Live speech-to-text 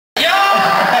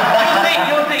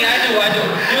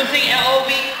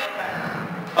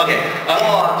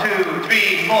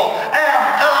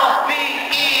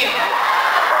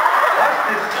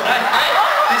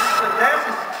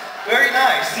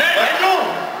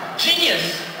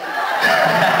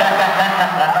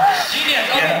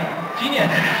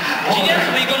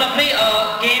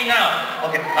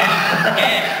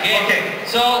Okay.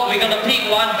 So we're gonna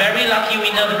pick one very lucky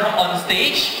winner to come on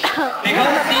stage.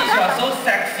 Because since you are so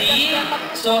sexy,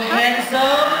 so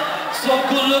handsome, so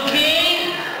good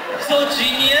looking, so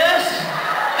genius,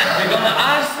 we're gonna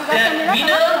ask that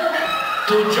winner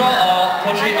to draw a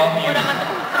portrait of you.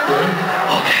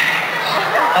 Okay.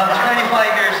 I'm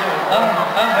 25 years old.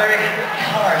 I'm very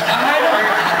hard. I know.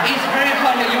 It's very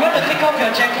hard. You want to take off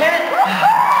your jacket?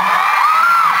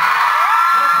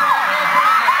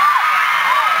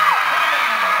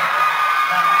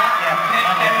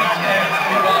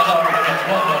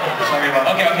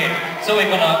 Okay. So we're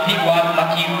gonna pick one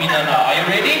lucky winner now. Are you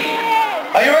ready?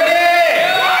 Are you ready?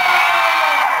 Yeah.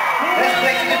 Let's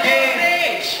play the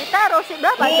game.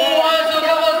 Who wants to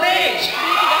come on stage?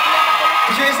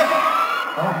 Put your hands up.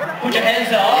 Put your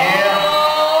hands up.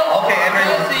 Yeah. Okay,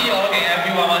 everyone. Let's see you. Okay,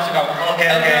 everyone wants to come. Okay.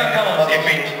 Everyone come on Okay,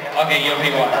 stage. Okay, you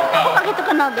pick one.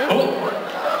 Who?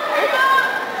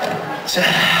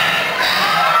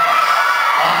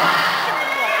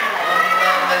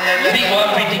 Pick one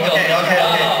pretty girl. Okay.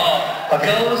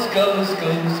 Girls.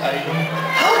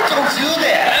 How don't do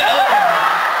that?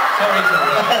 Sorry.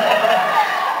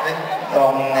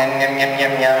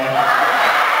 Yum.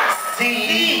 C.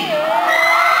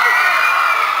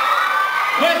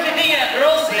 Where's sitting at?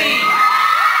 Row C.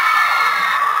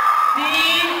 C.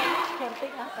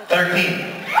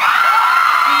 13.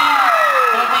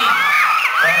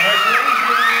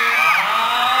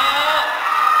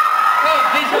 Come,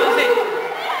 please come on stage.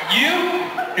 You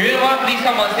really want please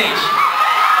come on stage.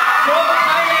 From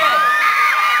Thailand.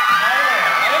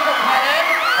 Are you from Thailand?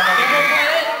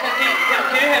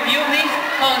 Can you have you please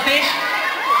come on stage?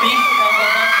 Please come.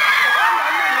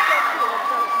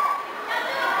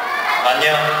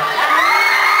 Annyeong.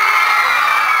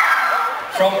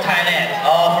 From Thailand.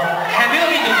 Have you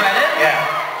been to Thailand? Yeah.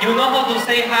 You know how to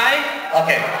say hi?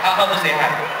 Okay. How to say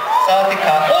hi?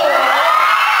 Sawadika.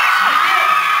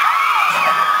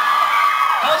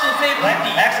 How to say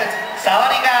pretty? Accent.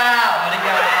 Sawadika.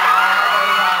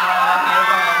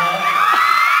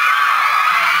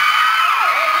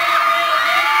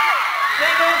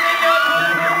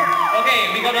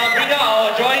 Okay, we're gonna bring out our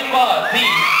drawing board, please.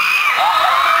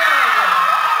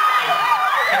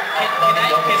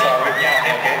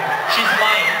 Okay. She's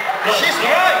mine. No, She's no,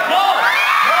 mine. No.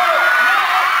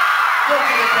 Don't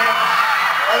give it, man.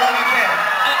 I love you, Ken.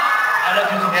 I love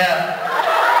you too.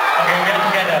 Yeah. Okay, we're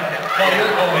together. No, you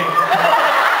go away.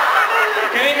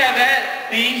 Can we have that,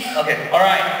 please? Okay. All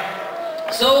right.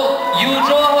 So you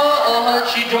draw her or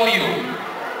she draw you?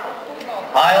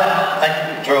 I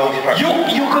draw her. You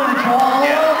can draw her?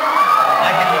 Yeah.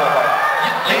 I can draw her.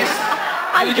 Please.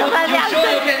 You sure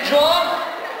you can draw?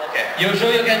 Okay. You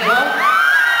sure you can draw?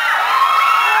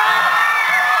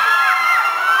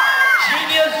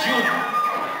 Genius Jun.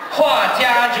 画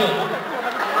家Jun.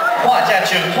 画家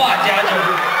Jun.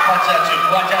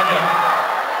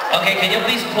 Okay, can you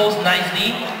please pose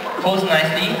nicely?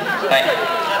 Like,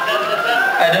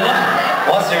 I don't know.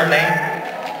 What's your name?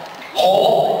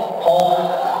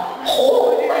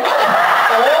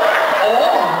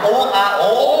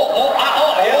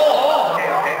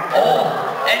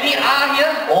 Any R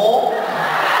here?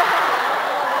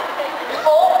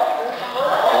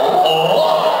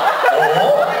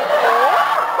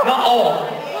 No O.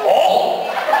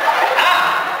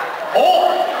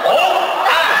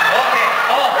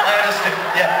 I understood.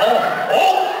 Yeah.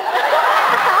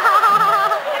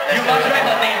 You must write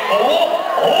her name.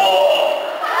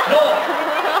 No.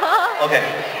 Okay.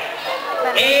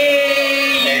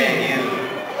 A-U.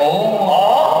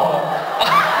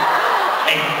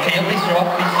 Hey, can you please draw,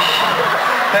 please?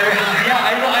 Very hard. Yeah,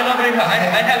 I know very hard. I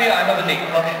have a thing.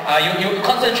 Okay. You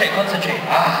concentrate.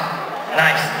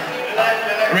 Nice.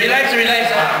 Relax.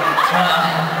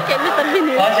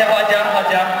 画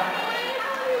家。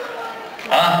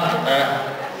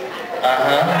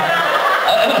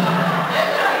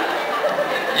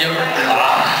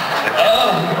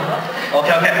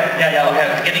Okay. Yeah. Okay.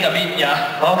 Getting a bit,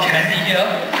 yeah. Okay. Messy here.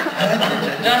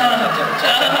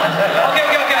 Okay.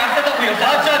 I set up for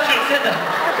yourself. Set.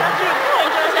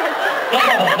 No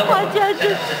problem.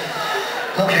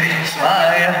 Okay.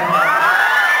 Smile.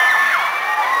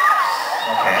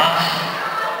 Okay.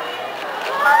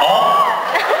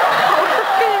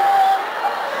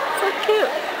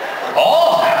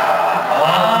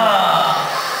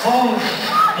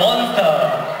 Monster.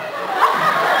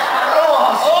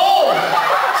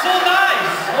 So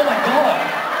nice. Oh my god.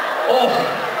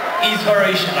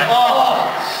 Inspiration.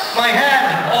 My hand.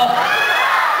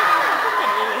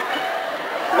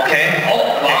 Okay.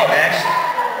 Wow. Next.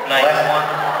 Nice. Last one.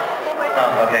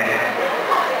 Okay.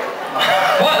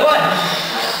 What?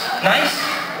 Nice?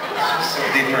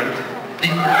 different.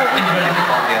 Different.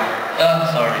 Yeah.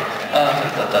 Sorry.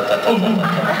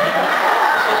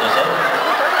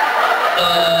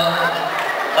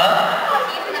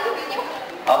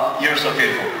 You're so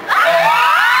beautiful.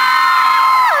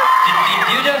 Did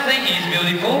you just say he's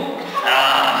beautiful?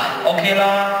 Okay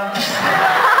lah.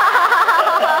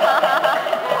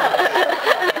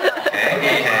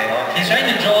 Okay. He's trying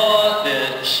to draw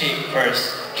the shape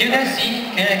first. Can you guys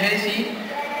see? Can you actually see?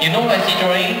 You know what is he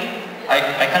drawing?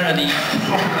 I can't really.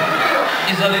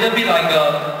 It's a little bit like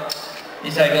a.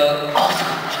 It's like a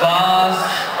vase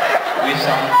with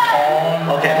some thorn.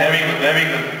 Okay, very good, very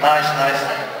good. Nice.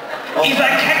 Oh. It's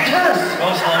like cactus. Go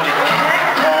slowly.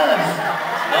 Cactus.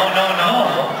 No.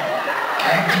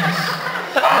 Cactus.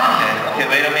 Okay,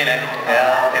 wait a minute.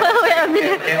 Yeah. Wait a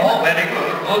minute. Okay. Oh, very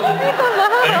good.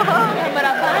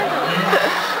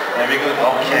 Very good.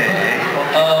 Okay.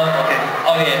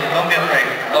 Okay. Don't be afraid.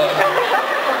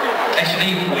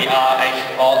 Actually, we are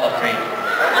all afraid.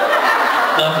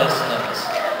 Nervous.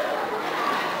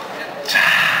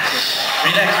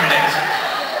 Relax.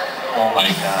 Oh my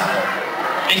God.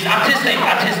 It's artistic.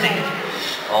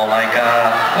 Oh my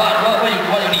God.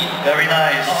 What you need? Very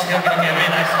nice. Okay, very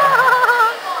nice.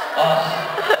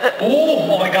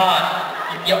 Oh my God.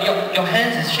 Your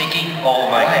hands is shaking. Oh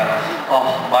my God. Oh,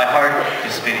 my heart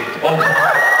is beating. Oh.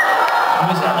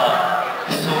 Who's that?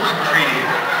 So pretty.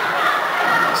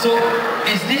 So,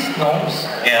 is this nose?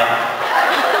 Yeah.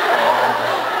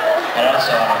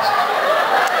 알았어.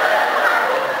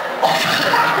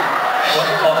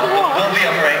 Don't be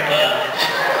afraid.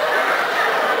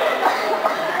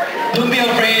 Don't be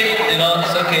afraid,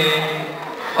 it's okay.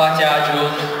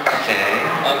 화자준.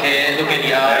 Okay, look at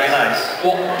the eyes. Very nice.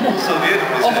 So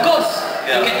beautiful. Of course.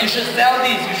 Yeah. You should sell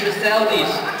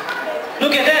this.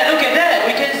 Look at that.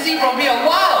 We can see from here.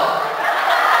 Wow.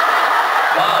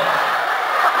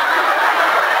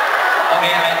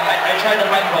 Okay, I try the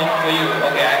microphone for you.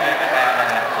 Okay,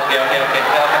 Okay. They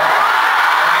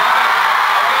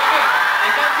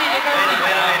can't see.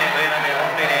 Wait a minute,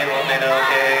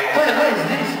 okay. What is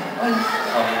this?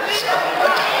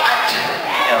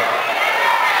 Yeah.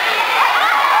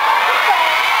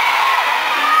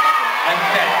 I'm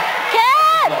fat.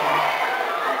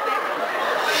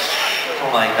 Oh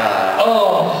my God.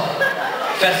 Oh,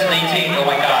 fascinating. Oh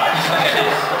my God. Look at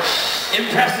this.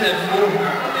 Impressive.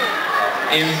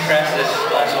 Impressive.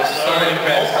 So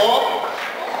impressed.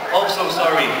 Oh, so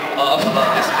sorry about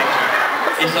this picture.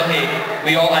 It's okay.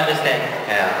 We all understand.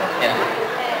 Yeah.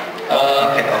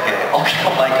 Okay. Oh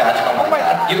my God.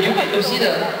 You see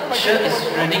the shirt is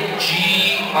reading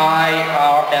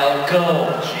G-I-R-L,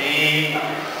 girl.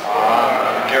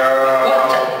 Girl.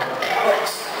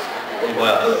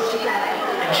 What?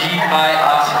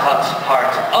 G-I-R. Heart.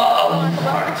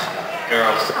 Heart.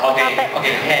 Girls.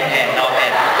 Okay, hand.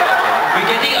 We're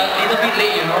getting a little bit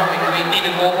late, we need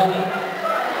to go home.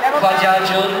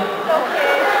 Fajajun.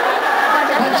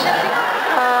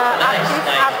 Nice.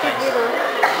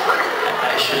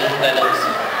 I shouldn't let them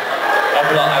see. I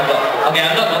block. Okay,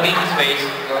 I'm not looking his face.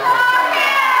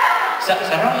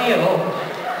 Sarang here.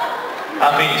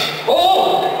 I'm finished.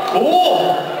 Oh!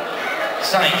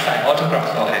 Sign, autograph.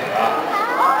 Okay.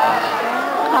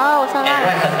 And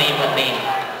write her name.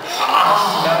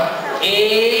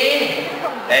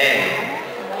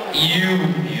 U.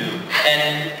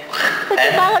 And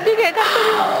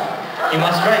you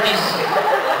must write this.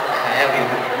 I help you.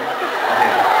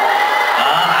 Okay.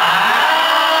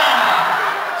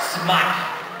 Smart.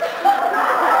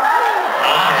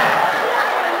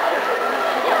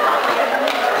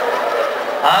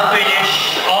 I'm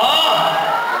finished.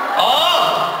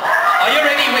 Are you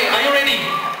ready? Wait, are you ready?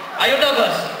 Are you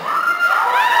nervous?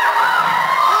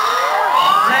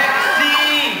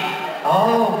 Sexy.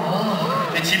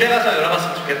 근데 집에 가서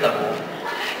열어봤으면 좋겠다고.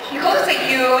 You hope that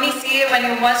you only see it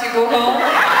once you go home.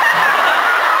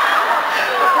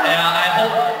 Yeah,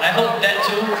 I hope that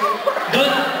too.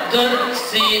 Don't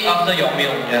see it after your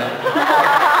meal. Yeah.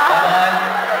 Bye.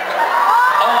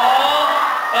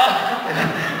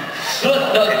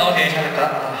 Okay.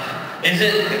 Is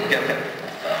it? It's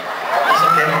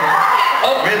okay.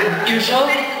 Oh, Really? You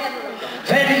sure?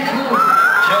 Very cool.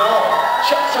 Sure.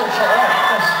 Sure. Of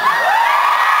course.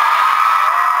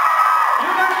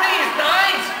 Your birthday is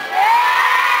nice.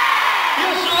 You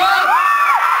sure?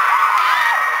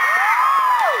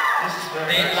 This is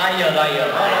very Liar.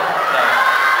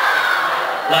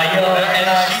 And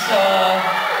she's a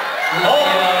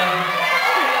liar.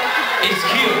 It's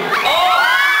cute.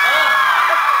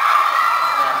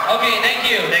 Okay, thank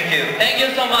you. Thank you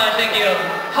so much. Thank you.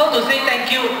 How to say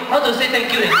thank you? How to say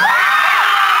thank you?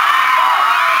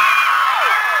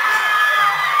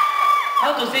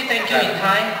 say thank you in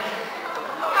Thai?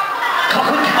 ขอบ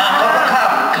คุณค 아, รับ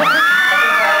커플컵. ขอบคุ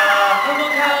ณครับขอบคุ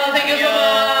ณครับ thank you so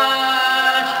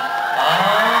much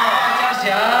加霞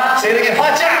Say it again.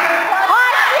 화자.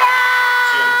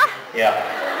 Yeah.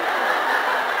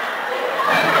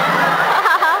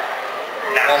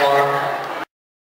 나가먹으러